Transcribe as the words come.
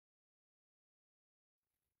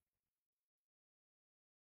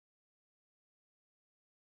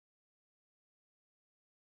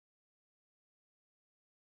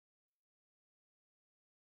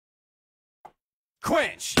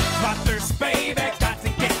Quench, my thirst, baby, got to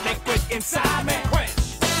get liquid inside me.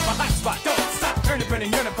 Quench, my hot spot, don't stop,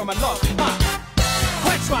 burning, yearning for my love.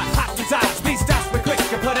 Quench my hot desires, please stop me quick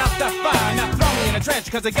and put out that fire. Now throw me in a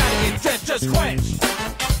trench, cause I gotta get drenched, just quench.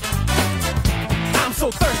 I'm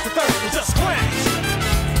so thirsty, just quench.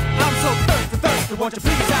 I'm so thirsty, won't you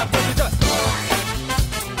please have what you just.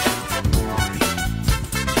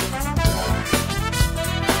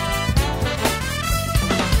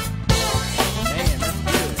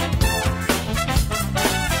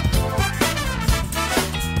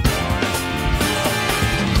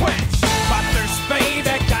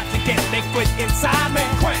 Inside me,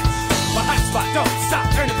 quench my hot spot, don't stop,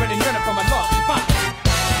 burning, yearning for my love.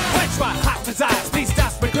 Quench my hot desires, please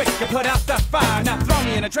stop me quick and put out the fire. Now throw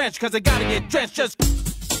me in a trench, cause I gotta get drenched, just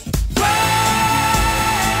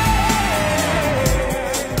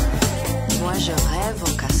Moi je rêve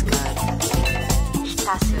en cascade.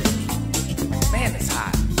 Man, it's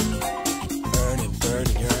hot. Burning,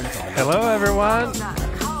 yearning. Hello everyone,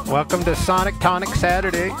 welcome to Sonic Tonic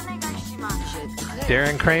Saturday.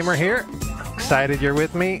 Darren Kramer here. Excited you're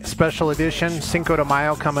with me. Special edition, Cinco de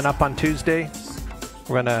Mayo coming up on Tuesday.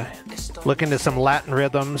 We're going to look into some Latin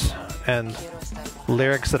rhythms and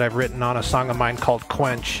lyrics that I've written on a song of mine called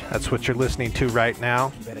Quench. That's what you're listening to right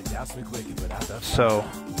now. So,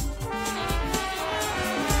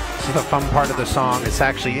 this is the fun part of the song. It's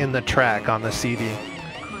actually in the track on the CD.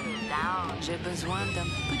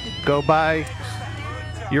 Go by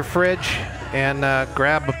your fridge and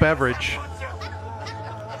grab a beverage.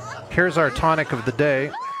 Here's our tonic of the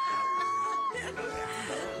day.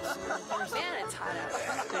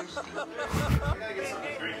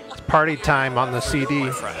 It's party time on the CD.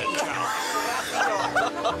 That's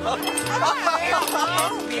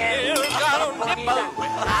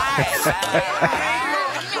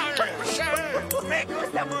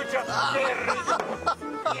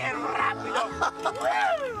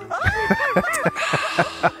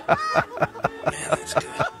good.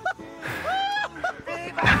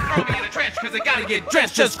 Throw me in a trench, cause I gotta get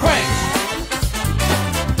drenched, just quench.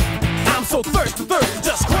 I'm so thirsty,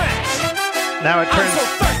 just quench. Now it turns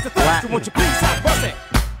Latin. Won't you please have it?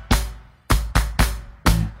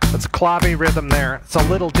 It's Clave rhythm there. It's a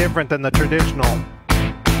little different than the traditional.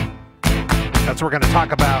 That's what we're going to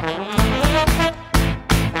talk about.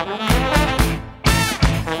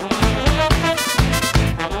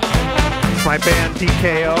 It's my band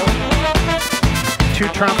DKO. 2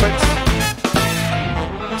 trumpets,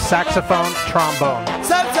 saxophone, trombone.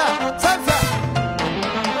 Salsa, salsa.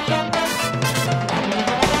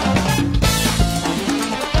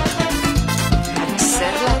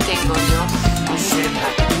 Celle-là tengo yo.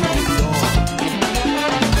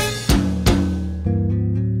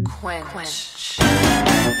 Quench.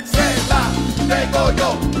 Cela, tengo yo,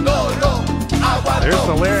 no, aguanto. There's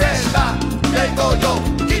the lyrics. Cela, tengo yo,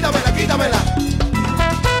 quítamela, quítamela.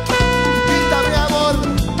 Quítame, amor.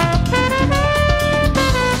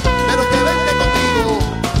 Pero que vente conmigo.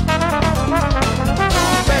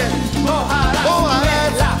 Ven,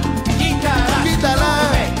 mojarás, quítala,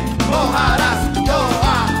 ven, mojarás, yo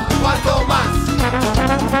aguanto más.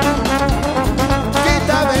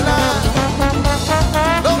 Quítamela.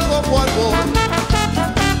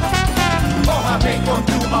 Mójame con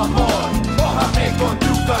tu amor, mójame con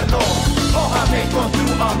tu calor, mójame con tu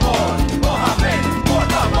amor, mójame por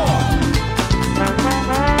amor.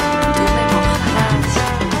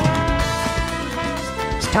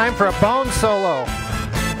 It's time for a bone solo.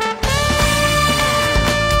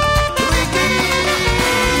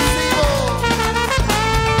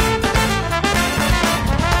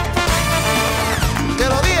 Te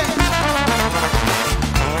lo dije.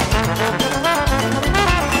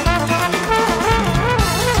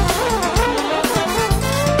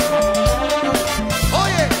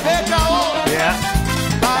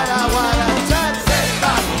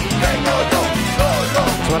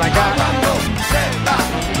 What I got.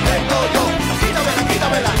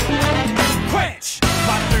 Quench,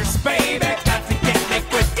 my thirst, baby, got to get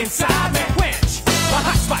liquid inside me. Quench, my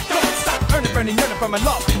hot spot, don't stop, burning, yearning for my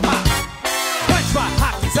love. Quench my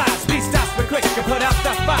hot desires, please stop me quick and put out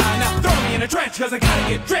that fire. Now throw me in a trench, cause I gotta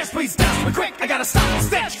get drenched, please stop me quick. I gotta stop the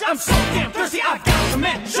stench. I'm so damn thirsty, I got to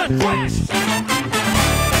mention Quench.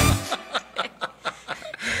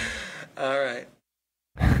 All right.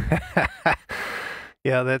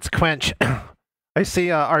 Yeah, that's Quench. I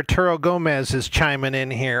see Arturo Gomez is chiming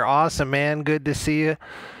in here. Awesome, man. Good to see you.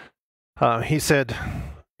 He said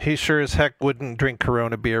he sure as heck wouldn't drink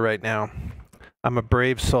Corona beer right now. I'm a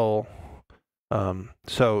brave soul.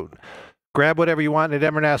 So grab whatever you want. It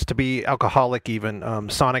never has to be alcoholic even.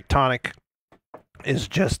 Sonic Tonic is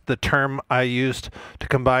just the term I used to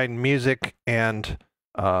combine music and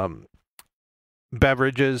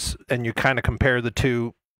beverages, and you kind of compare the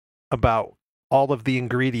two about all of the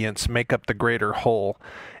ingredients make up the greater whole,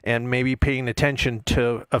 and maybe paying attention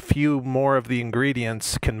to a few more of the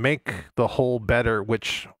ingredients can make the whole better,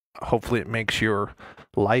 which hopefully it makes your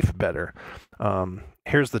life better.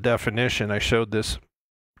 Here's the definition. I showed this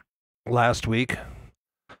last week.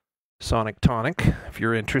 Sonic Tonic, if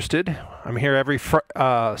you're interested. I'm here every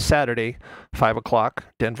Saturday, 5 o'clock,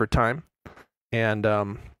 Denver time. And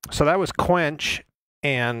so that was Quench,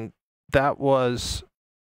 and that was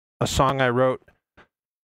a song I wrote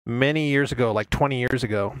many years ago, like 20 years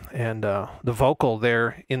ago. And the vocal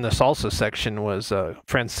there in the salsa section was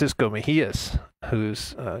Francisco Mejias,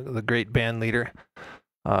 who's the great band leader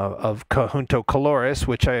of Conjunto Colores,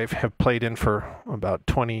 which I have played in for about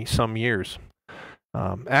 20-some years.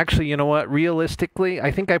 Actually, you know what? Realistically,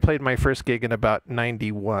 I think I played my first gig in about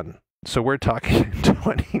 91. So we're talking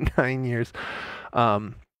 29 years.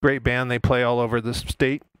 Great band. They play all over the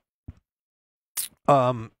state.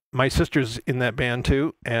 My sister's in that band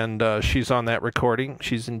too, and she's on that recording.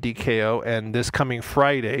 She's in DKO, and this coming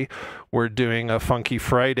Friday, we're doing a Funky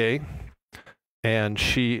Friday, and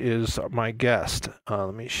she is my guest.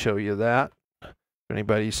 Let me show you that. If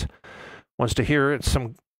anybody wants to hear it,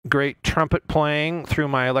 some great trumpet playing through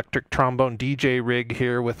my electric trombone DJ rig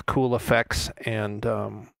here with cool effects, and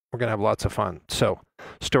we're going to have lots of fun. So,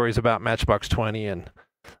 stories about Matchbox 20 and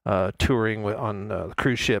touring on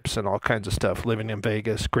cruise ships and all kinds of stuff. Living in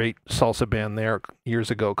Vegas. Great salsa band there years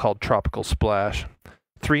ago called Tropical Splash.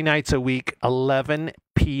 3 nights a week, 11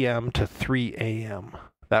 p.m. to 3 a.m.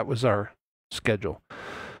 That was our schedule.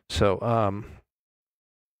 So,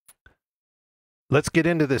 let's get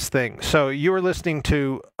into this thing. So you were listening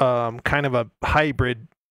to kind of a hybrid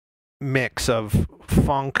mix of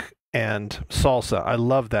funk and salsa. I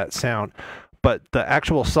love that sound. But the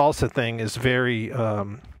actual salsa thing is very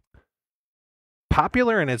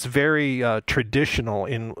popular, and it's very traditional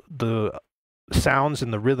in the sounds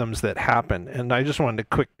and the rhythms that happen. And I just wanted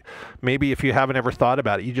to maybe if you haven't ever thought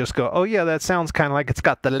about it, you just go, oh yeah, that sounds kind of like it's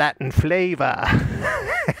got the Latin flavor.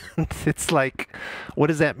 It's like, what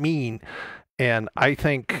does that mean? And I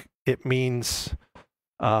think it means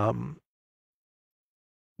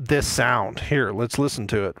this sound. Here, let's listen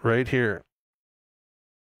to it right here.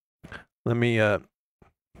 Let me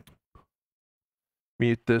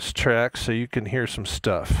mute this track so you can hear some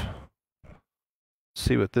stuff.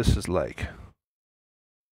 See what this is like.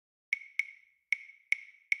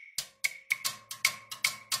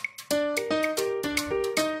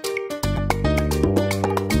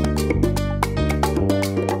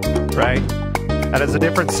 Right? That is a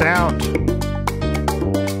different sound.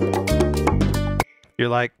 You're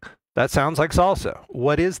like, that sounds like salsa.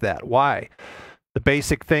 What is that? Why? The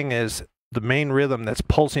basic thing is the main rhythm that's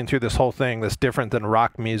pulsing through this whole thing that's different than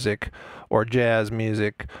rock music or jazz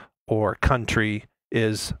music or country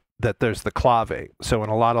is that there's the clave. So in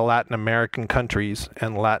a lot of Latin American countries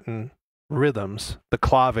and Latin rhythms, the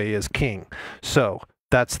clave is king. So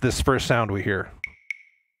that's this first sound we hear.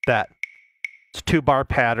 That. It's 2-bar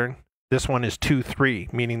pattern. This one is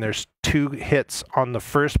 2-3, meaning there's 2 hits on the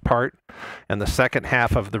first part, and the second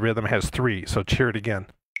half of the rhythm has 3. So let's hear it again.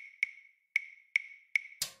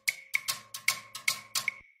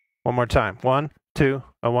 One more time. 1, 2,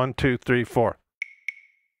 1, 2, 3, 4.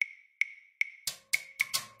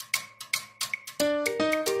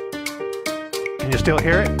 Can you still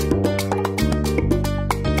hear it?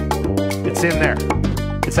 It's in there.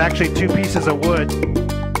 It's actually 2 pieces of wood.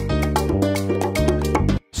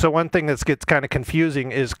 So one thing that gets kind of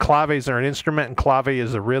confusing is claves are an instrument and clave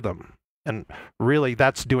is a rhythm. And really,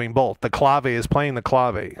 that's doing both. The clave is playing the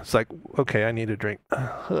clave. It's like, okay, I need a drink.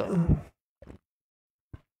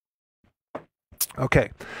 Okay.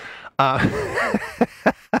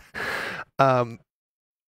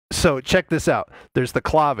 So check this out. There's the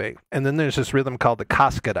clave, and then there's this rhythm called the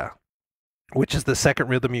cascada, which is the second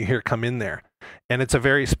rhythm you hear come in there. And it's a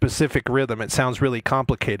very specific rhythm. It sounds really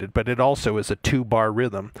complicated, but it also is a 2-bar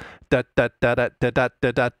rhythm. Da da da da da da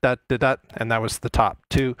da da da da da, and that was the top.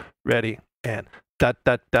 2, ready, and da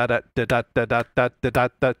da da da da da da da da da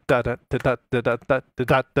da da da da da da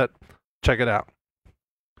da da. Check it out.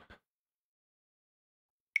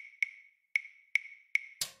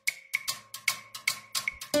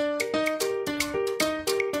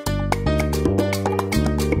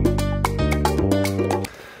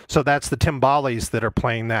 So that's the timbales that are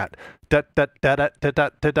playing that. Da, da, da, da, da, da,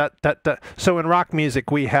 da, da, da, da. So in rock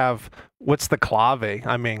music, we have, what's the clave?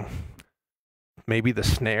 I mean, maybe the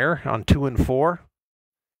snare on 2 and 4.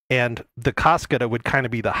 And the cascada would kind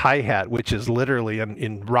of be the hi-hat, which is literally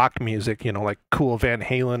in rock music, you know, like cool Van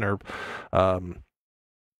Halen or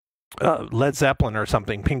Led Zeppelin or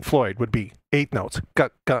something. Pink Floyd would be 8 notes.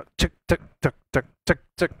 That's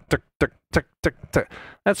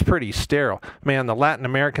pretty sterile. Man, the Latin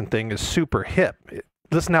American thing is super hip.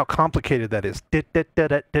 Listen how complicated that is. Here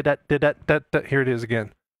it is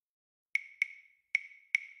again.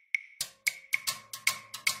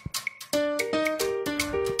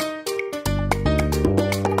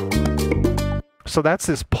 So that's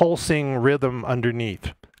this pulsing rhythm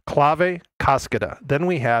underneath. Clave, cascada. Then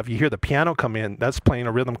we have, you hear the piano come in, that's playing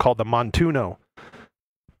a rhythm called the montuno.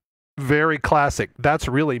 Very classic. That's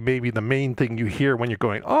really maybe the main thing you hear when you're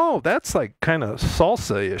going, oh, that's like kind of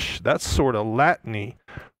salsa-ish. That's sort of Latin-y.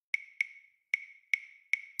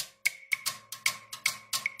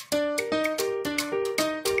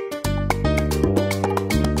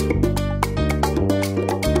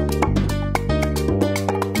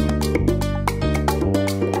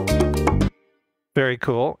 Very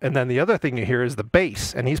cool. And then the other thing you hear is the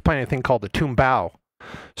bass, and he's playing a thing called the tumbao.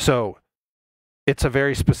 So it's a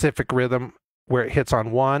very specific rhythm where it hits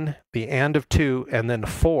on 1, the end of 2, and then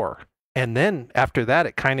 4. And then after that,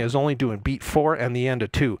 it kind of is only doing beat 4 and the end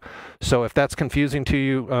of 2. So if that's confusing to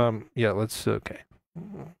you, yeah, let's, okay.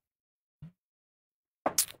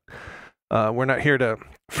 We're not here to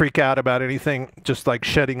freak out about anything, just like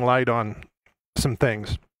shedding light on some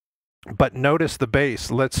things. But notice the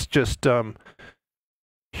bass. Let's just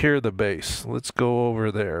hear the bass. Let's go over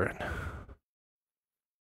there.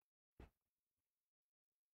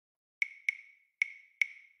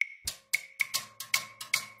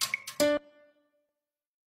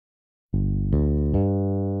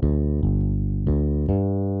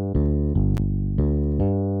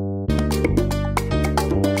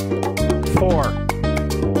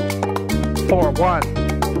 Four, 1.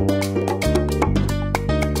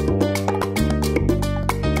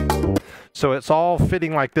 So it's all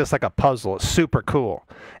fitting like this, like a puzzle. It's super cool.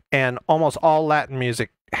 And almost all Latin music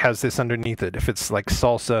has this underneath it, if it's like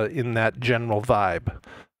salsa in that general vibe.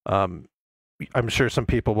 I'm sure some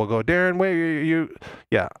people will go, Darren, where you?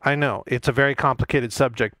 Yeah, I know. It's a very complicated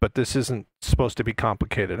subject, but this isn't supposed to be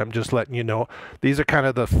complicated. I'm just letting you know. These are kind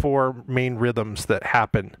of the 4 main rhythms that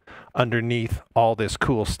happen underneath all this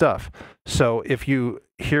cool stuff. So if you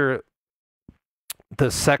hear the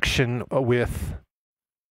section with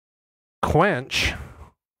Quench,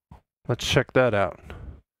 let's check that out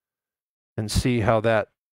and see how that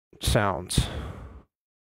sounds.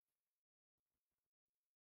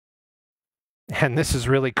 And this is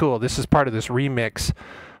really cool. This is part of this remix.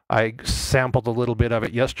 I sampled a little bit of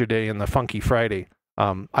it yesterday in the Funky Friday.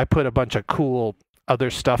 I put a bunch of cool other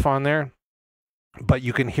stuff on there, but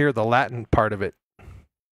you can hear the Latin part of it.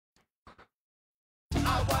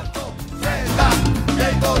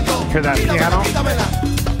 Hear that piano?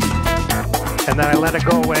 And then I let it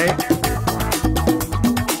go away.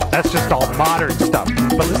 That's just all modern stuff.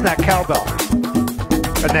 But listen to that cowbell.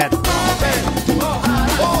 And then.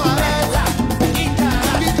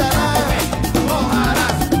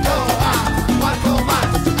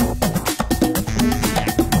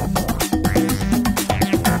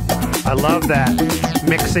 I love that.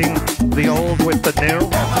 Mixing the old with the new.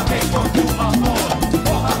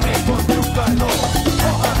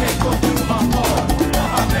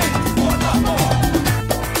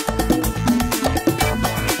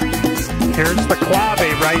 Here's the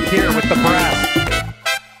clave right here with the brass.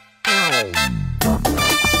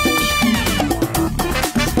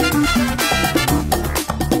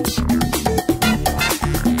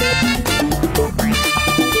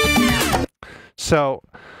 So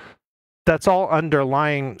that's all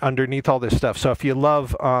underlying underneath all this stuff. So if you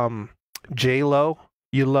love J-Lo,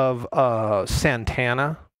 you love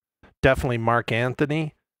Santana, definitely Mark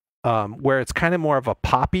Anthony, where it's kind of more of a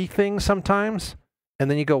poppy thing sometimes. And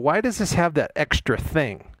then you go, why does this have that extra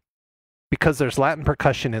thing? Because there's Latin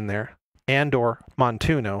percussion in there and or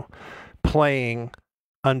montuno playing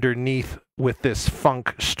underneath with this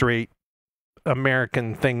funk straight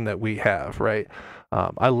American thing that we have, right?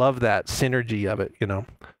 I love that synergy of it, you know.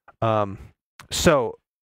 So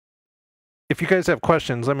if you guys have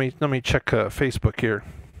questions, let me check Facebook here.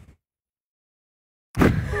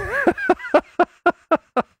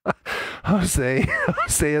 Jose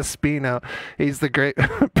Espino, he's the great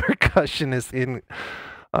percussionist in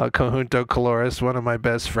Conjunto Colores, one of my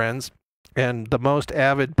best friends, and the most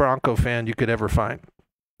avid Bronco fan you could ever find.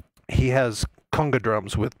 He has conga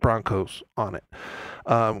drums with Broncos on it.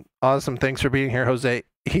 Awesome. Thanks for being here, Jose.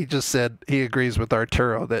 He just said he agrees with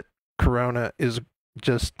Arturo that Corona is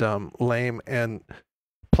just lame, and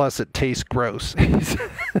plus plus it tastes gross.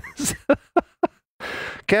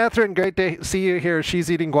 Catherine, great to see you here. She's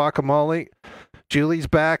eating guacamole. Julie's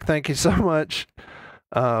back. Thank you so much.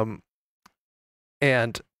 And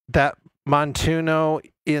that Montuno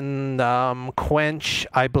in Quench,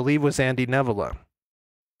 I believe, was Andy Nevilla,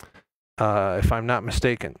 if I'm not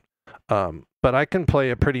mistaken. But I can play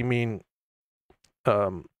a pretty mean...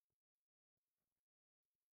 let's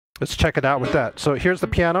check it out with that. So here's the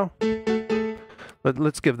piano.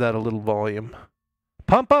 Let's give that a little volume.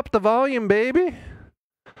 Pump up the volume, baby.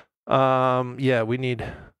 Yeah, we need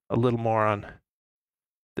a little more on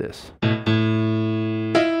this.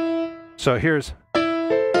 So here's...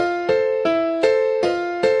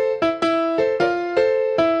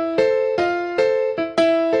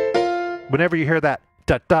 Whenever you hear that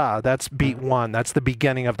da-da, that's beat 1. That's the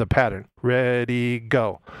beginning of the pattern. Ready,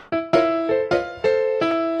 go.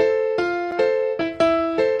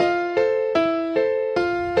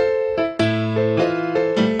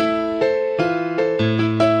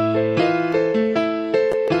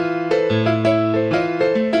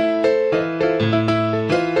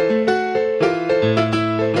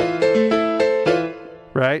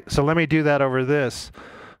 Right? So let me do that over this.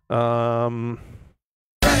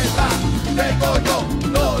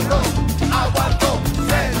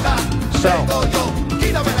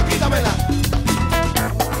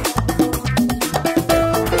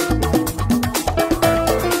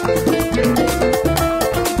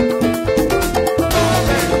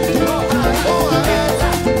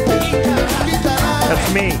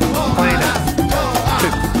 That's me playing it.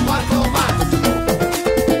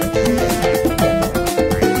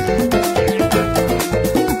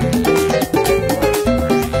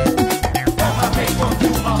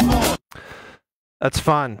 That's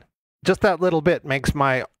fun. Just that little bit makes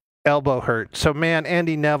my elbow hurt. So, man,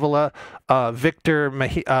 Andy Nevilla, Victor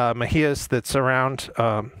Mejias that's around.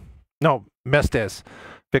 No, Mestes.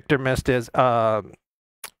 Victor Mestes.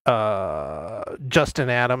 Justin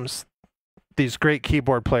Adams. These great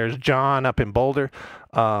keyboard players. John up in Boulder.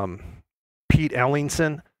 Pete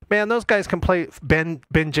Ellingson. Man, those guys can play. Ben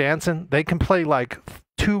Jansen. They can play like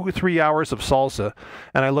 2 or 3 hours of salsa,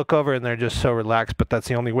 and I look over and they're just so relaxed, but that's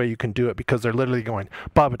the only way you can do it because they're literally going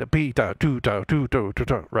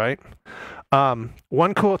right?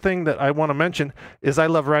 One cool thing that I want to mention is I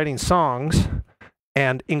love writing songs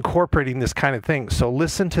and incorporating this kind of thing. So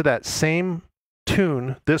listen to that same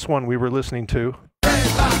tune, this one we were listening to.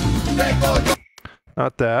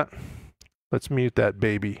 Not that. Let's mute that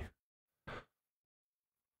baby. In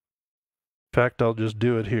fact, I'll just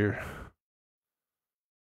do it here.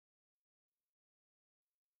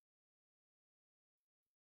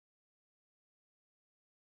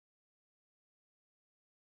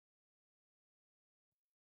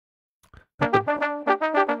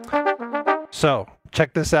 So,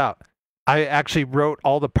 check this out. I actually wrote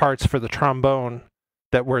all the parts for the trombone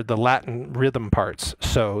that were the Latin rhythm parts.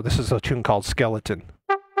 So, this is a tune called Skeleton.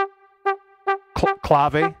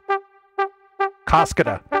 Clave.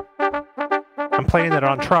 Cascada. I'm playing it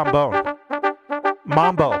on trombone.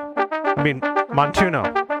 Montuno.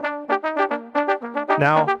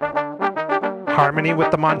 Now, harmony with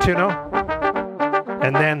the Montuno.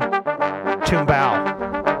 And then, tumbao.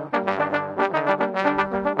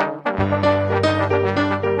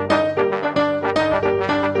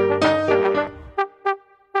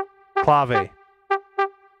 Clave,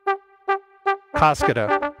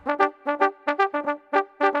 Cascada,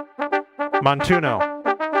 Montuno,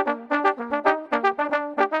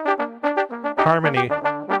 harmony,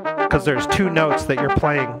 because there's 2 notes that you're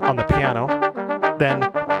playing on the piano, then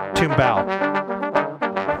tumbao.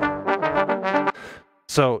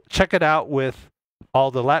 So check it out with all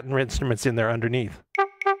the Latin instruments in there underneath.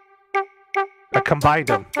 I combined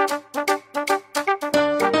them.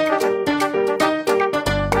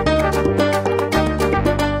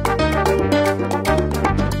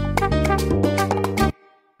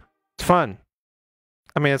 Fun.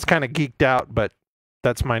 I mean, it's kind of geeked out, but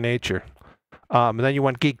that's my nature. And then you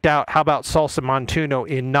want geeked out. How about salsa montuno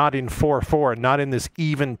not in 4/4, not in this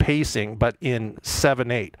even pacing, but in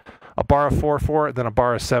 7/8. A bar of 4/4, then a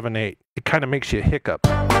bar of 7/8. It kind of makes you hiccup.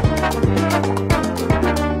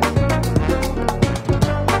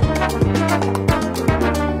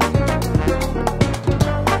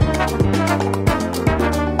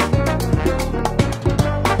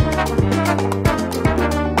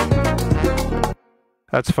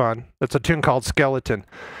 That's fun. That's a tune called Skeleton.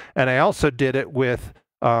 And I also did it with,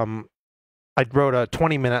 I wrote a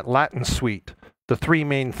 20-minute Latin suite. The 3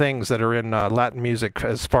 main things that are in Latin music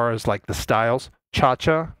as far as like the styles,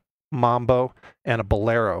 cha-cha, mambo, and a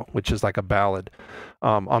bolero, which is like a ballad.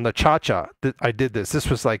 On the cha-cha, I did this. This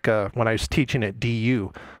was like when I was teaching at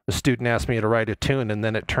DU, the student asked me to write a tune, and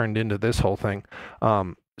then it turned into this whole thing.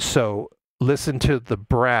 So listen to the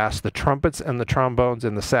brass, the trumpets and the trombones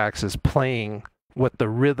and the saxes playing what the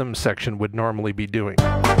rhythm section would normally be doing.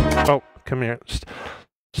 Oh, come here.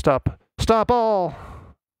 Stop. Stop all.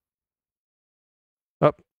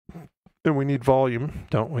 Up. And we need volume,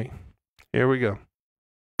 don't we? Here we go.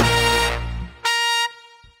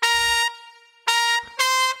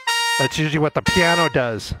 That's usually what the piano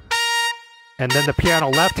does. And then the piano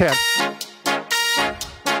left hand.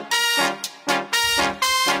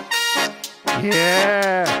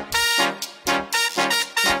 Yeah.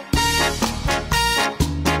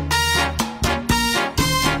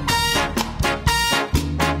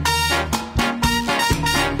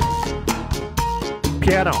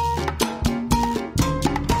 Piano.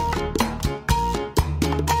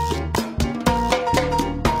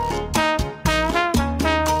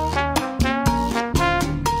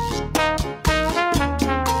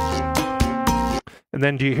 And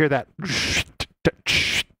then do you hear that?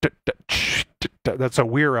 That's a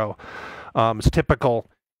güiro. It's typical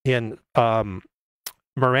in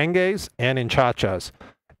merengues and in cha-chas.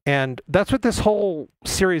 And that's what this whole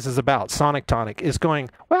series is about. Sonic Tonic is going,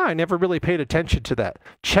 wow, I never really paid attention to that.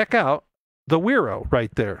 Check out the güiro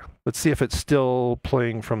right there. Let's see if it's still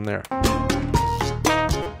playing from there.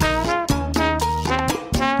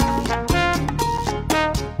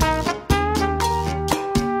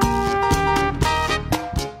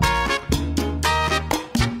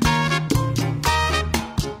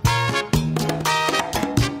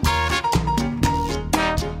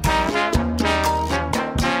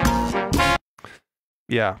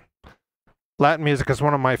 Yeah. Latin music is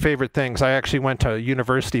one of my favorite things. I actually went to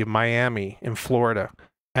University of Miami in Florida,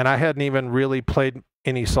 and I hadn't even really played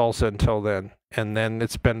any salsa until then. And then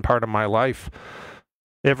it's been part of my life.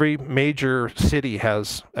 Every major city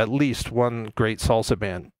has at least one great salsa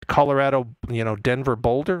band. Colorado, Denver,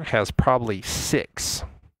 Boulder has probably 6.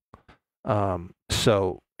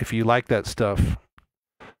 So if you like that stuff,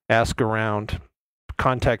 ask around,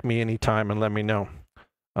 contact me anytime and let me know.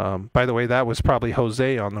 By the way, that was probably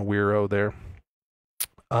Jose on the güiro there.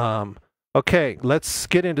 Okay, let's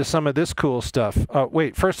get into some of this cool stuff.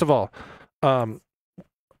 Wait, first of all, I'm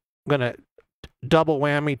going to double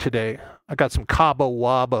whammy today. I got some Cabo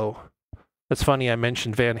Wabo. That's funny, I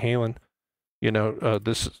mentioned Van Halen.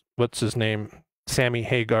 What's his name? Sammy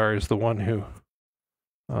Hagar is the one who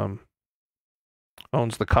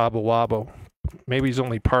owns the Cabo Wabo. Maybe he's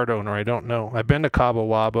only part owner, I don't know. I've been to Cabo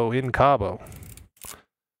Wabo in Cabo.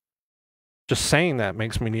 Just saying that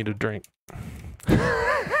makes me need a drink.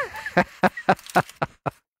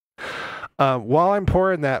 While I'm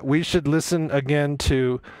pouring that, we should listen again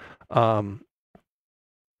to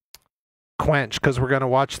Quench, because we're going to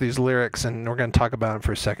watch these lyrics and we're going to talk about them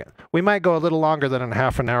for a second. We might go a little longer than a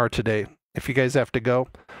half an hour today. If you guys have to go,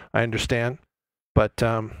 I understand. But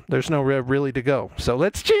there's no really to go. So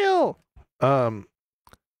let's chill.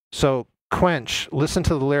 So Quench, listen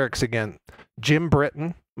to the lyrics again. Jim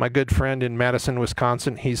Britton, my good friend in Madison,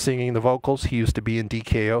 Wisconsin, he's singing the vocals. He used to be in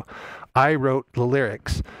DKO. I wrote the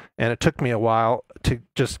lyrics, and it took me a while to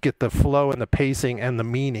just get the flow and the pacing and the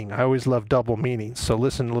meaning. I always love double meanings, so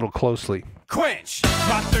listen a little closely. Quench,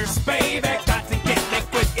 my thirst, baby, got to get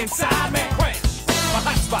liquid inside me. Quench, my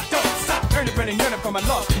hot spot, don't stop, burning, yearning for my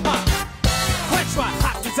love. Quench my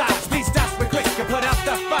hot desires, please stop me quick and put out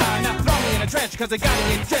the fire. Now throw me in a trench, cause I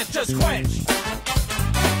gotta get drenched, just quench.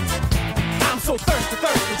 I'm so thirsty,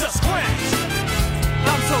 just quench.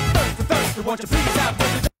 I'm so thirsty, won't you please have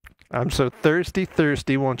mercy? I'm so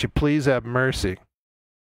thirsty, won't you please have mercy?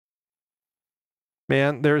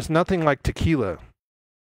 Man, there's nothing like tequila.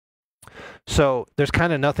 So there's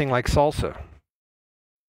kind of nothing like salsa.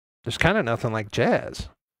 There's kind of nothing like jazz.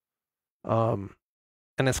 And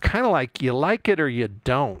it's kind of like you like it or you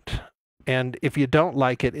don't. And if you don't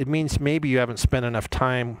like it, it means maybe you haven't spent enough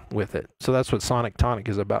time with it. So that's what Sonic Tonic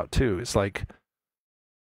is about too. It's like,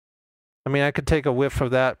 I mean, I could take a whiff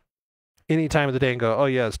of that any time of the day and go, oh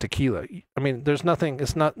yeah, it's tequila. I mean, there's nothing,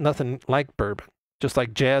 it's not nothing like bourbon. Just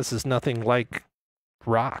like jazz is nothing like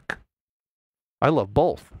rock. I love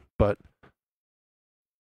both, but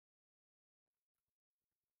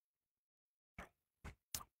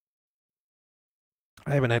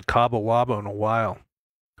I haven't had Cabo Wabo in a while.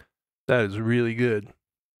 That is really good.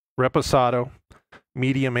 Reposado,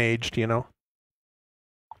 medium aged,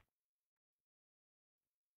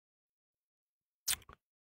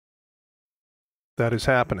 That is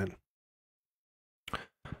happening.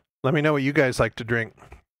 Let me know what you guys like to drink.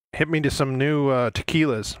 Hit me to some new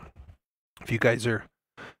tequilas. if you guys are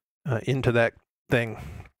into that thing.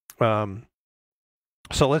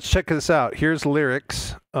 So let's check this out. Here's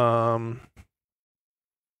lyrics. I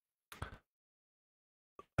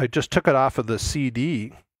just took it off of the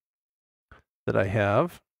CD that I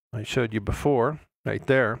have. I showed you before, right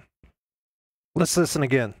there. Let's listen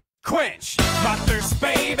again. Quench, my thirst,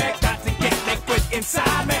 baby, got to get liquid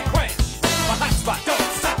inside me. Quench, my hot spot, don't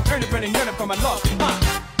stop, burning, yearning for my love.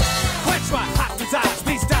 Quench my hot desires,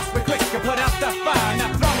 please stop me quick and put out the fire.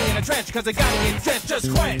 Now throw me in a trench, cause I gotta get drenched,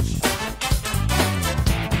 just quench.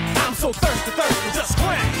 I'm so thirsty, just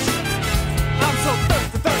quench. I'm so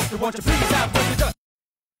thirsty, won't you please have what you just...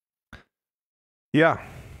 Yeah.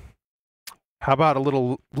 How about a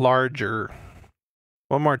little larger?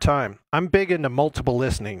 One more time. I'm big into multiple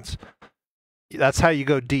listenings. That's how you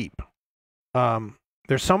go deep.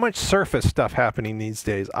 There's so much surface stuff happening these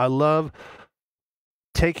days. I love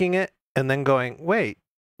taking it and then going, wait,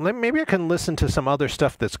 maybe I can listen to some other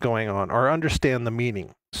stuff that's going on or understand the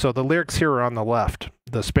meaning. So the lyrics here are on the left.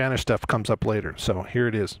 The Spanish stuff comes up later. So here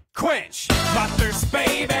it is. Quench, my thirst,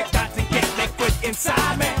 baby, got to get liquid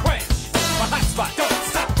inside me. Quench, my hot spot, don't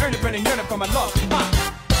stop, burning, yearning for my love.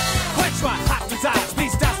 Quench my hot desires,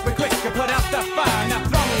 please stop me quick and put out the fire. Now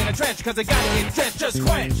throw me in a trench, cause I gotta get drenched, just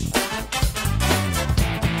quench.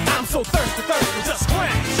 I'm so thirsty, just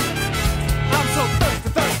quench. I'm so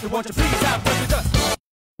thirsty, won't you please have what you just...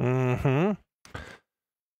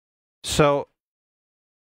 So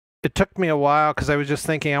it took me a while because I was just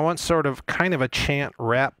thinking I want sort of kind of a chant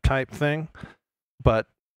rap type thing, but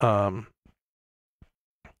I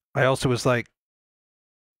also was like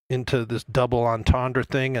into this double entendre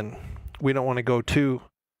thing, and we don't want to go too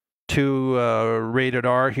rated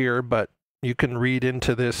R here, but you can read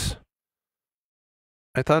into this.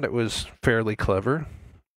 I thought it was fairly clever.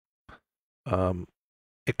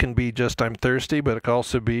 It can be just I'm thirsty, but it can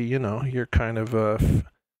also be, you know, you're kind of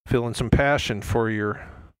feeling some passion for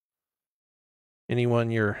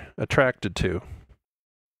anyone you're attracted to.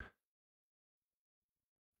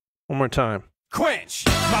 One more time. Quench,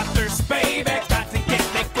 my thirst, baby, got to get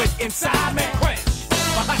liquid inside me. Quench,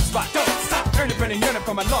 my hot spot, don't stop, burning, yearning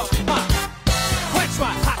for my love. Quench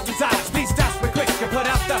my hot desires, please stop me quick and put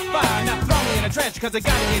out the fire. Now throw me in a trench, cause I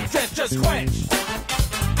gotta get drenched, just quench.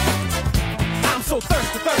 I'm so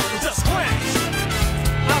thirsty, just quench.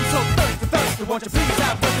 I'm so thirsty, won't you please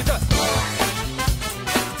have what you just...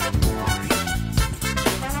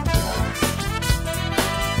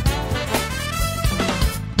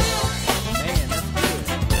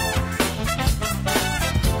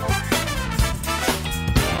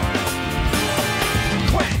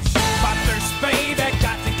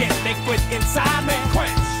 Inside me,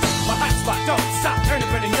 quench my hot spot, don't stop,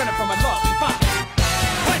 burning, yearning for my love.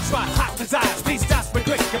 Quench my hot desires, please stop me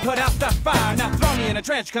quick and put out the fire. Now throw me in a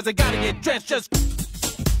trench, cause I gotta get drenched, just...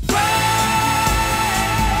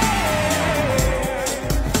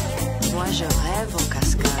 Moi je rêve en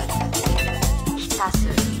cascade.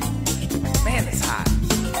 Man, it's hot.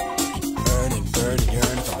 Burning,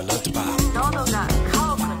 yearning for my love to pop.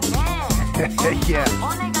 Yeah.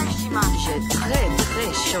 J'ai très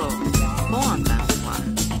très chaud. Bon bain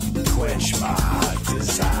froid. Quench my hot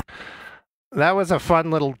desire. That was a fun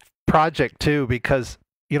little project too, because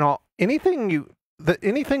you know anything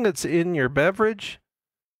that's in your beverage,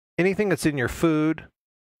 anything that's in your food,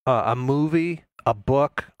 a movie, a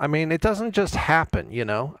book. I mean, it doesn't just happen. You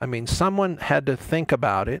know, I mean, someone had to think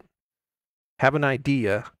about it, have an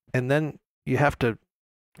idea, and then you have to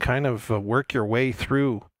kind of work your way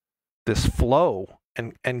through this flow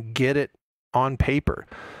and get it on paper.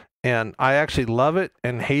 And I actually love it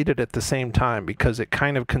and hate it at the same time because it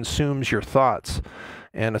kind of consumes your thoughts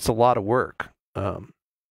and it's a lot of work. And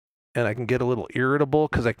I can get a little irritable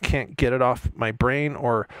because I can't get it off my brain,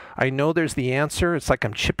 or I know there's the answer. It's like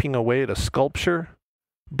I'm chipping away at a sculpture,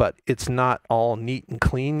 but it's not all neat and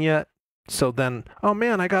clean yet. So then, oh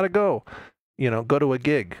man, I gotta go to a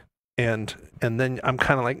gig. And then I'm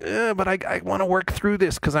kind of like, but I want to work through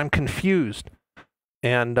this because I'm confused.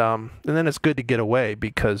 And then it's good to get away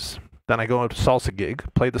because then I go to salsa gig,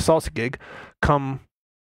 play the salsa gig, come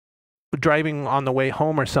driving on the way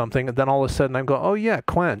home or something, and then all of a sudden I go, oh yeah,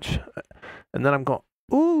 Quench. And then I'm going,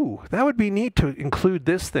 ooh, that would be neat to include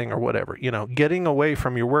this thing or whatever. You know, getting away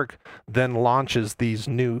from your work then launches these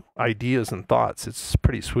new ideas and thoughts. It's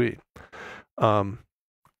pretty sweet.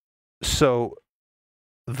 So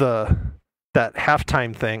that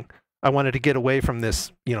halftime thing, I wanted to get away from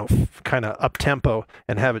this, kind of up tempo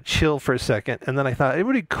and have it chill for a second. And then I thought it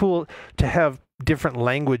would be cool to have different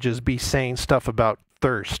languages be saying stuff about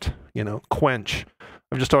thirst, quench.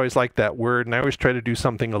 I've just always liked that word, and I always try to do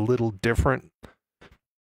something a little different.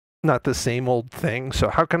 not the same old thing. So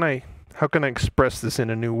how can I express this in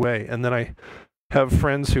a new way? And then I have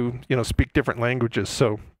friends who, you know, speak different languages.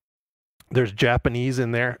 So there's Japanese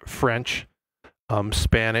in there, French,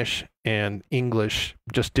 Spanish, and English,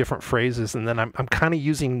 just different phrases. And then I'm kind of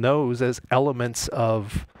using those as elements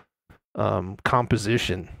of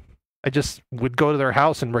composition. I just would go to their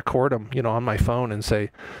house and record them, you know, on my phone and say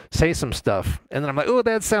some stuff. And then I'm like, oh,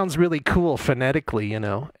 that sounds really cool phonetically, you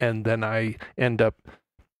know. And then I end up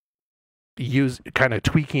kind of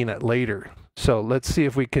tweaking it later. So let's see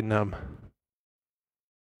if we can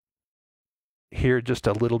hear just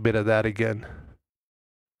a little bit of that again.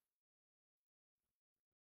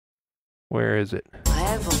 Where is it?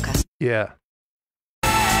 Yeah.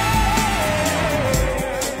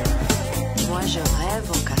 Moi je rêve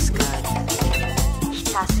en cascade.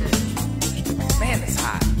 Man, it's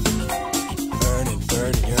hot. Burning,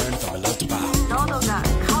 burning, yearning for my love to pop.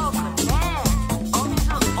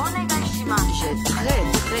 J'ai très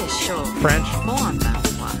très chaud. French. Bon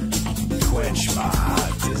moi. Quench my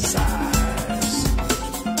desires.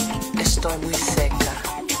 Estoy muy seca.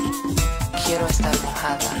 Quiero estar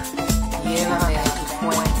mojada. Llévame a tu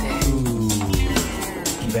fuente. Ooh,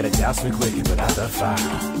 you better douse me quick and put out the fire.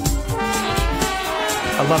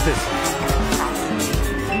 I love this.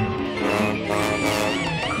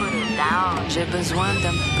 J'ai besoin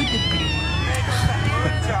d'un peu de pluie.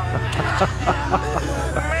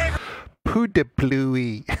 Peu de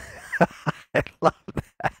pluie. I love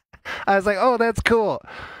that. I was like, oh, that's cool.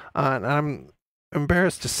 And I'm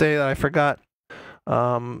embarrassed to say that I forgot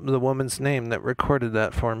the woman's name that recorded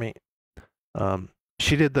that for me.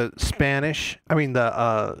 She did the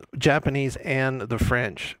Japanese and the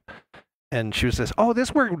French. And she was just, oh,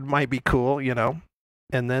 this word might be cool, you know.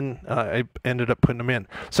 And then I ended up putting them in.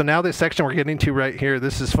 So now this section we're getting to right here,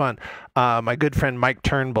 this is fun. My good friend Mike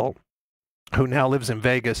Turnbull, who now lives in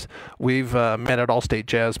Vegas, we've met at Allstate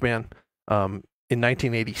Jazz Band in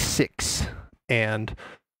 1986. And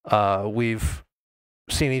we've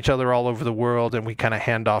seen each other all over the world, and we kind of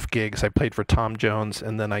hand off gigs. I played for Tom Jones,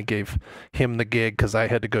 and then I gave him the gig because I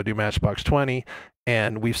had to go do Matchbox 20.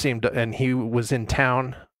 And and he was in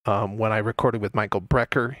town when I recorded with Michael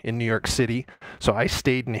Brecker in New York City. So I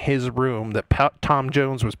stayed in his room that Tom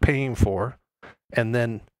Jones was paying for. And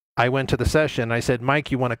then I went to the session. I said,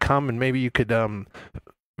 Mike, you want to come and maybe you could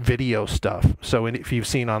video stuff. So if you've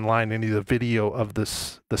seen online any of the video of the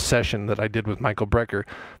session that I did with Michael Brecker,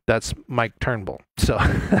 that's Mike Turnbull. So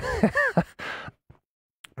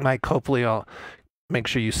Mike, hopefully I'll make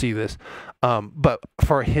sure you see this. But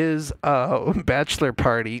for his bachelor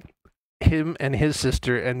party, him and his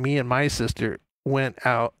sister and me and my sister went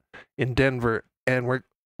out in Denver and we're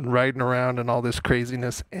riding around and all this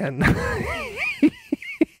craziness. And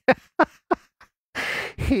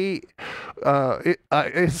his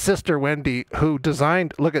sister Wendy, who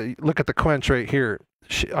designed, look at the Quench right here.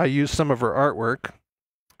 I used some of her artwork.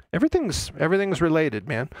 Everything's related,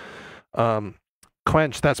 man.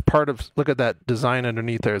 Quench, that's part of, look at that design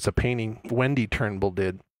underneath there. It's a painting Wendy Turnbull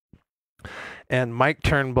did. And Mike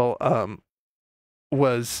Turnbull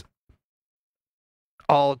was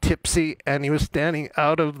all tipsy, and he was standing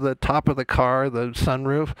out of the top of the car, the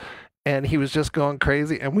sunroof, and he was just going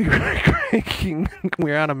crazy. And we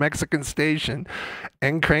were on a Mexican station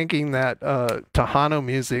and cranking that Tejano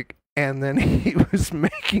music, and then he was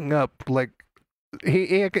making up, like,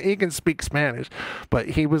 he can speak Spanish, but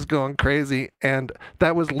he was going crazy. And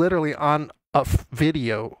that was literally on a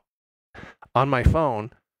video on my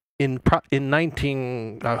phone in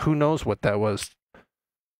 19 who knows what that was,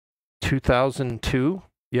 2002.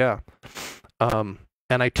 Yeah. And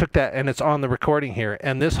I took that, and it's on the recording here.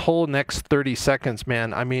 And this whole next 30 seconds,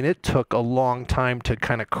 man, I mean, it took a long time to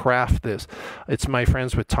kind of craft this. It's my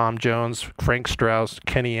friends with Tom Jones, Frank Strauss,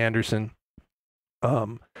 Kenny Anderson,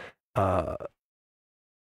 Don,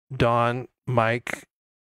 Mike,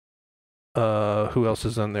 who else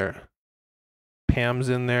is in there? Pam's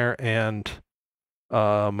in there, and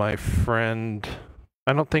my friend,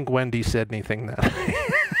 I don't think Wendy said anything that.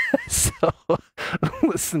 So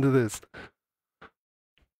listen to this.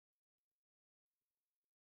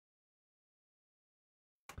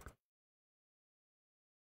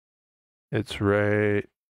 It's right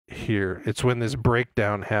here. It's when this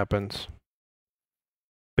breakdown happens.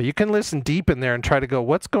 But you can listen deep in there and try to go,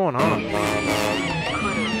 what's going on?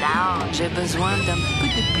 J'ai besoin d'un peu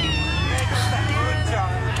de pluie.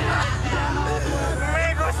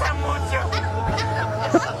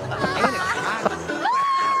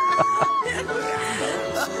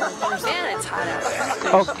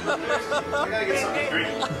 Oh,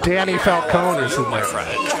 Danny Falcone is in there.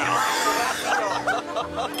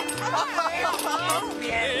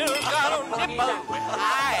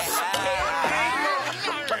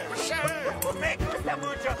 Me gusta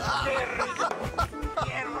mucho. Qué rico.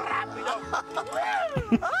 Bien rápido.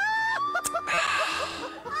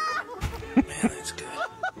 Man, that's good.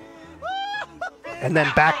 And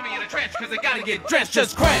then back. Throw me in a trench because I gotta get drenched.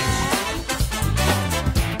 Just quench.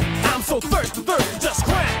 I'm so thirsty, just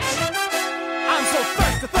quench. I'm so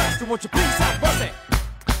thirsty, won't you please have mercy?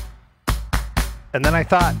 And then I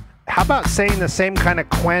thought, how about saying the same kind of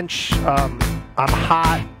quench, I'm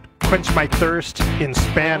hot, quench my thirst in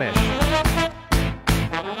Spanish.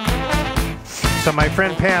 So my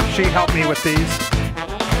friend Pam, she helped me with these.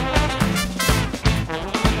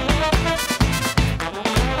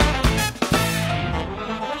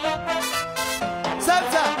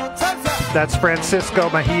 Salsa, salsa. That's Francisco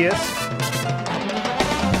Mejias.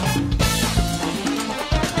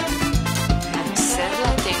 Sed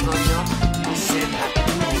la tengo yo. Sed la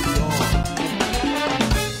tengo yo.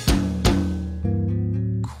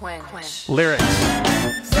 Quench. Lyrics.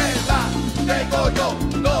 Celda, tengo yo,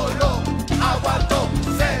 no lo aguanto.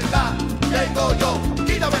 Celda, tengo yo.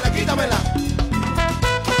 Quítamela, quítamela.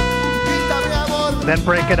 Quítame, amor. Then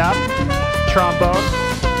break it up. Trombone.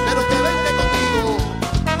 Pero que vente conmigo.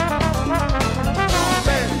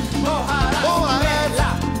 Ven,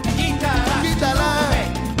 mojarás, quítala,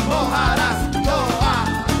 ven, mojarás, no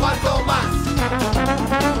aguanto más.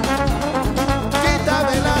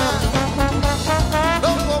 Quítamela,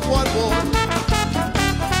 loco por amor.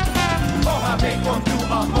 Mójame con tu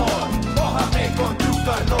amor, mójame con tu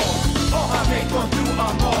calor, mójame con tu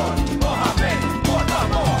amor, mójame, por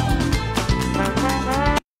favor.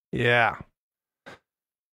 Yeah.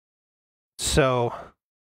 So,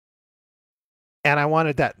 and I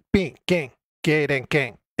wanted that bing, gang, gate and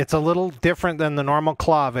gang. It's a little different than the normal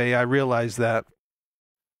clave. I realize that.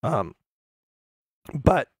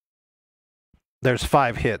 But there's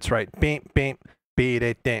 5 hits, right? Bing, bing, beat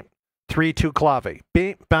it, ding. 3-2 clave.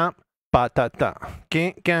 Bing, bam, ba da da.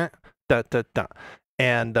 Gang, gang, da da da.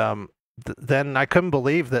 And then I couldn't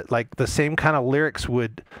believe that like the same kind of lyrics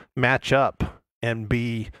would match up and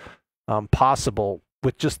be possible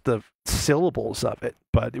with just the syllables of it,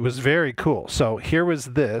 but it was very cool. So here was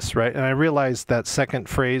this, right? And I realized that second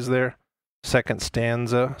phrase there, second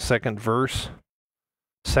stanza, second verse,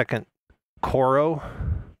 second coro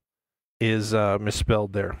is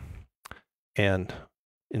misspelled there. And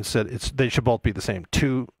instead, they should both be the same.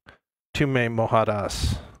 Tu me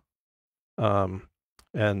mojarás.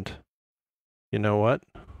 And you know what?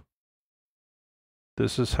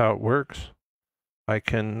 This is how it works. I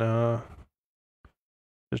can,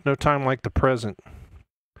 there's no time like the present.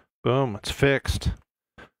 Boom, it's fixed.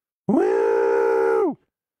 Woo!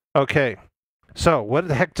 Okay, so what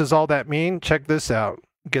the heck does all that mean? Check this out.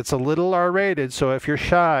 It gets a little R-rated, so if you're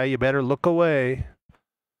shy, you better look away.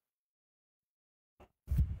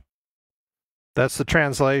 That's the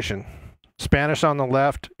translation. Spanish on the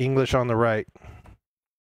left, English on the right.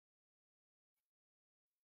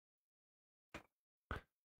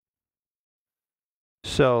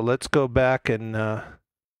 So let's go back and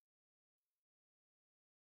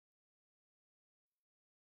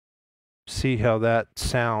see how that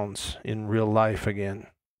sounds in real life again.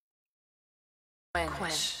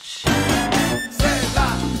 Quench. Celda,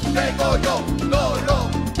 tengo yo, no lo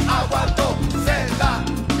aguanto. Celda,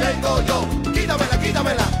 tengo yo. Quítamela,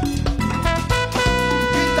 quítamela.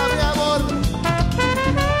 Quítame, amor.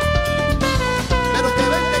 Pero que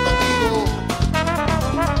vente conmigo.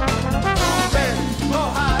 Ven,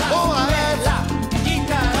 mojarás,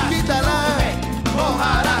 quítala, ven,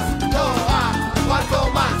 mojarás, no aguanto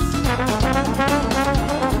más.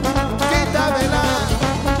 Quítamela.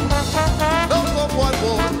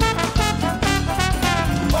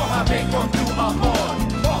 Mójame con tu amor,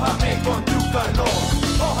 mójame con tu calor,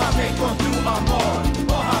 mójame con tu amor,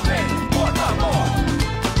 mójame, por favor.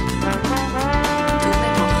 Tú me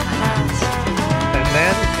mojarás. And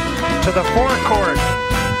then to the 4 chord.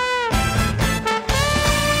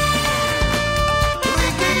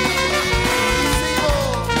 Riquísimo.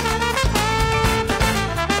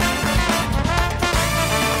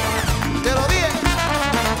 Te lo dije.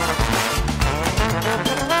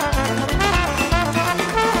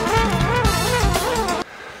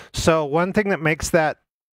 So one thing that makes that,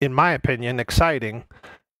 in my opinion, exciting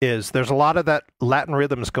is there's a lot of that Latin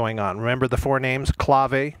rhythms going on. Remember the 4 names?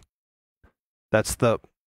 Clave. That's the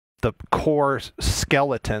core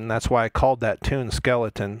skeleton. That's why I called that tune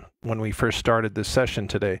skeleton when we first started this session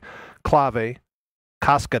today. Clave,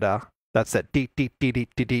 cascada. That's that deet deet deet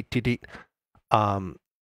deet deet deet deet deet.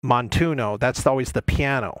 Montuno. That's always the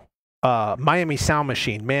piano. Miami Sound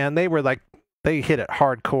Machine. Man, they were like they hit it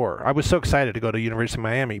hardcore. I was so excited to go to University of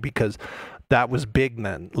Miami because that was big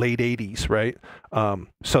then, late 80s, right?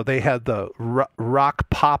 So they had the rock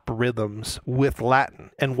pop rhythms with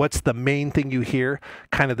Latin. And what's the main thing you hear?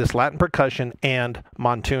 Kind of this Latin percussion and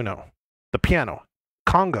montuno, the piano.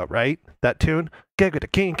 Conga, right? That tune.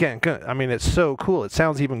 I mean, it's so cool. It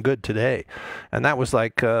sounds even good today. And that was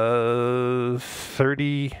like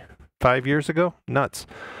 35 years ago. Nuts.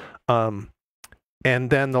 And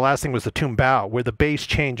then the last thing was the tumbao, where the bass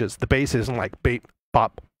changes. The bass isn't like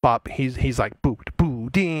bop, bop. He's like boo,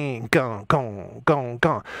 boo, ding, gong, gong, gong,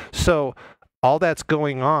 gong. So all that's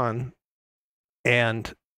going on,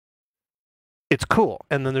 and it's cool.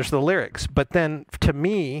 And then there's the lyrics. But then to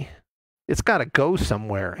me, it's got to go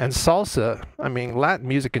somewhere. And salsa, I mean, Latin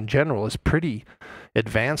music in general is pretty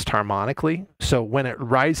advanced harmonically. So when it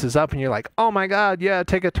rises up and you're like, oh my God, yeah,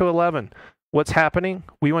 take it to 11. What's happening?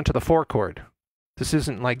 We went to the 4 chord. This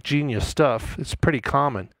isn't like genius stuff. It's pretty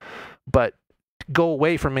common. But go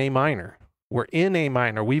away from A minor. We're in A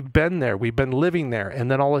minor. We've been there. We've been living there. And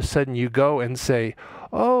then all of a sudden you go and say,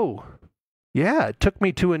 oh, yeah, it took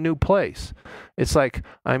me to a new place. It's like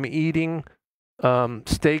I'm eating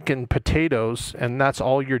steak and potatoes, and that's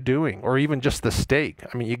all you're doing. Or even just the steak.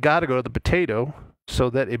 I mean, you got to go to the potato so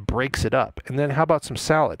that it breaks it up. And then how about some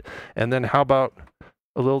salad? And then how about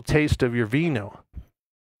a little taste of your vino?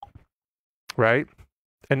 Right?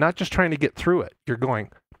 And not just trying to get through it. You're going,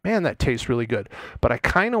 man, that tastes really good. But I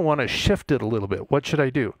kind of want to shift it a little bit. What should I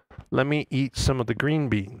do? Let me eat some of the green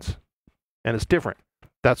beans. And it's different.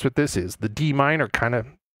 That's what this is. The D minor kind of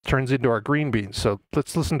turns into our green beans. So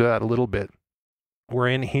let's listen to that a little bit. We're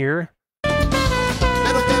in here. No,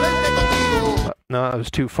 that was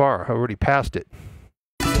too far. I already passed it.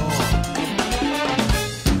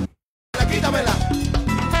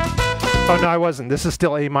 Oh, no, I wasn't. This is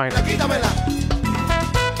still A minor.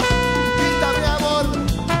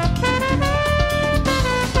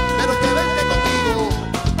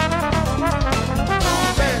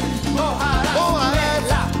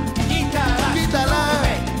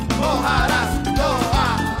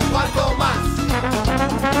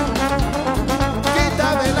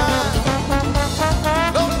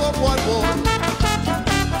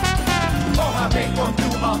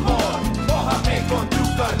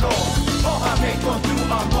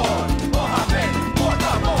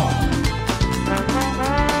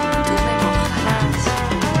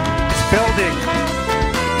 Building.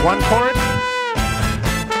 One chord.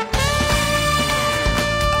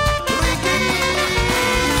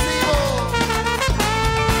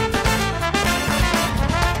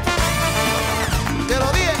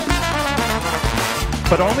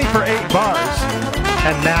 But only for 8 bars.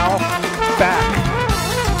 And now, back.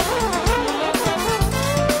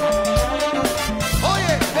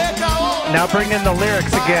 Now bring in the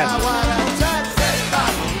lyrics again.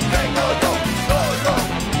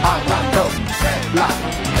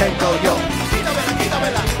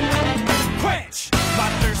 Quench, my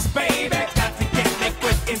thirst, baby, got to get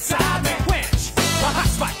liquid inside me. Quench, my hot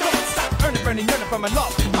spot, don't stop, burning, yearning for my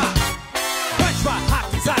love. Quench my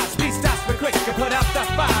hot desires, please douse me quick, and put out the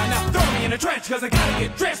fire. Now throw me in a trench, cause I gotta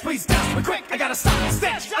get drenched, please douse me quick, I gotta stop the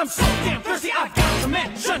stench. I'm so damn thirsty, I got to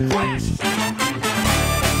mention Quench.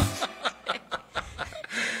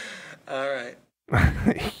 All right.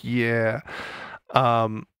 Yeah.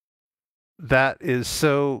 That is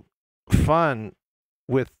so fun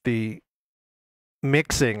with the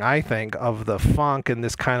mixing, I think, of the funk and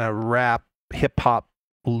this kind of rap, hip-hop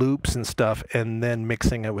loops and stuff, and then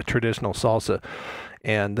mixing it with traditional salsa.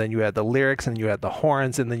 And then you add the lyrics, and you add the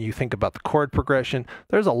horns, and then you think about the chord progression.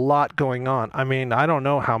 There's a lot going on. I mean, I don't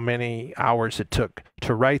know how many hours it took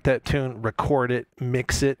to write that tune, record it,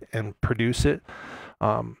 mix it, and produce it.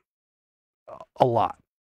 A lot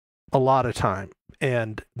of time.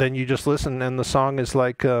 And then you just listen, and the song is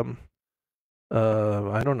like, I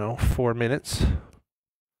don't know, 4 minutes,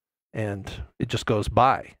 and it just goes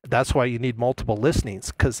by. That's why you need multiple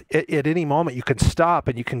listenings, because at any moment you can stop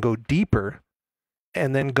and you can go deeper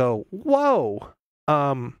and then go, whoa,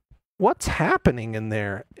 what's happening in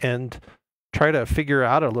there? And try to figure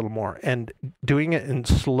out a little more. And doing it in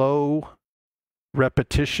slow,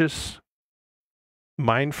 repetitious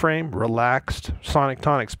mind frame, relaxed, sonic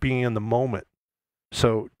tonics, being in the moment.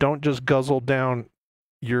 So don't just guzzle down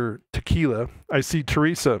your tequila. I see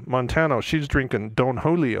Teresa Montano. She's drinking Don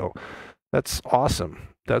Julio. That's awesome.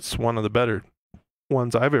 That's one of the better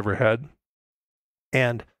ones I've ever had.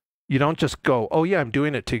 And you don't just go, oh yeah, I'm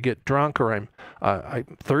doing it to get drunk, or I'm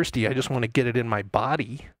thirsty. I just want to get it in my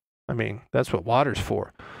body. I mean, that's what water's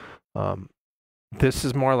for. This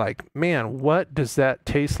is more like, man, what does that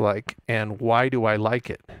taste like, and why do I like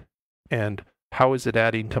it? And how is it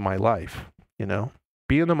adding to my life? You know,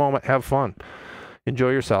 be in the moment, have fun,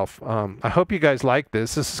 enjoy yourself. I hope you guys like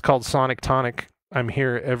this. This is called Sonic Tonic. I'm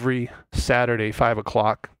here every Saturday, 5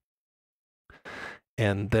 o'clock.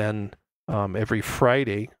 And then every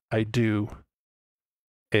Friday, I do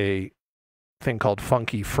a thing called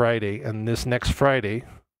Funky Friday. And this next Friday,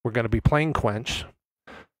 we're going to be playing Quench.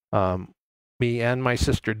 Me and my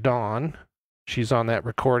sister Dawn, she's on that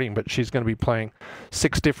recording, but she's going to be playing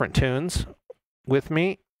 6 different tunes with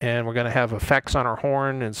me. And we're going to have effects on our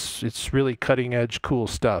horn. It's really cutting edge, cool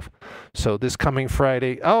stuff. So this coming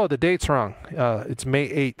Friday, oh, the date's wrong. It's May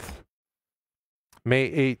 8th. May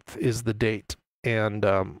 8th is the date. And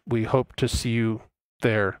we hope to see you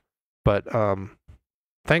there. But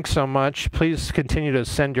thanks so much. Please continue to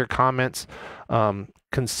send your comments.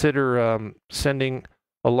 Consider sending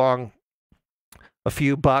along a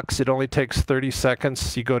few bucks. It only takes 30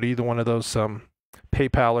 seconds. You go to either one of those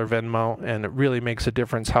PayPal or Venmo, and it really makes a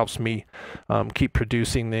difference, helps me keep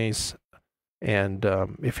producing these. And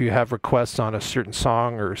if you have requests on a certain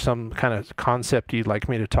song or some kind of concept you'd like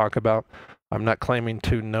me to talk about, I'm not claiming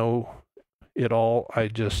to know it all. I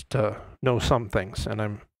just know some things, and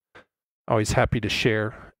I'm always happy to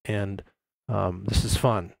share. And this is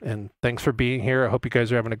fun. And thanks for being here. I hope you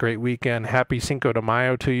guys are having a great weekend. Happy Cinco de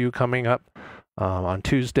Mayo to you coming up on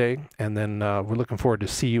Tuesday. And then we're looking forward to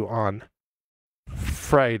see you on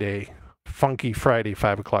Friday, Funky Friday,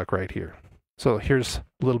 5 o'clock right here. So here's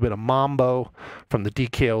a little bit of Mambo from the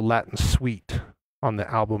DKO Latin Suite on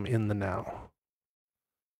the album In the Now.